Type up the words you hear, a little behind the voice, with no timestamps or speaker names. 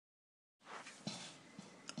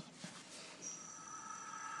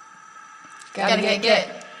Gotta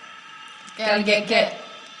get. Gotta get.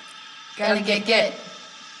 Gotta get.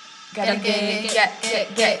 Gotta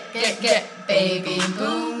get. Baby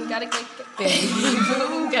boom. Gotta get. Baby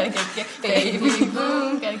boom. Gotta get. Baby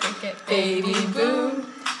boom. Gotta get. Baby boom.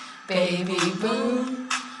 Baby boom.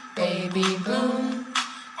 Baby boom.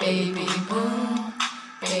 Baby boom.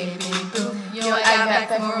 Baby boom. Yo, I got back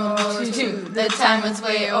from World War II. The time was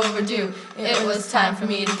way overdue. It was time for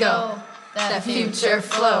me to go. That future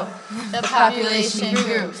flow. The population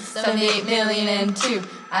grew. Some 8 million and 2.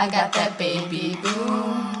 I got that baby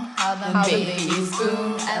boom. How the babies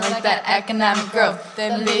boom. I like that economic growth.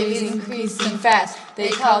 The babies increasing fast. They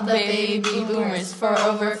called the baby boomers for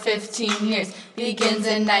over 15 years. Begins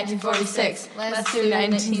in 1946. Lasts through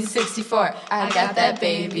 1964. I got that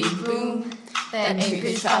baby boom. That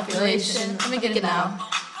increased population. Let me get it now.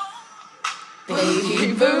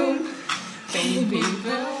 Baby boom. Baby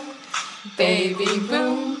boom. Baby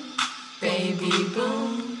boom. Baby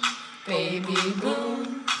boom. Baby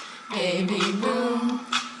boom. Baby boom.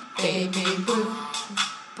 Baby boom.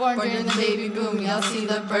 Born during the baby boom, you'll see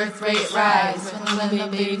the birth rate rise. When the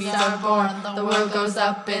babies are born, the world goes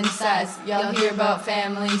up in size. You'll hear about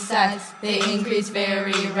family size. They increase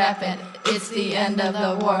very rapid. It's the end of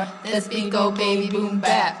the war. This beat go baby boom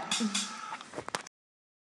bap.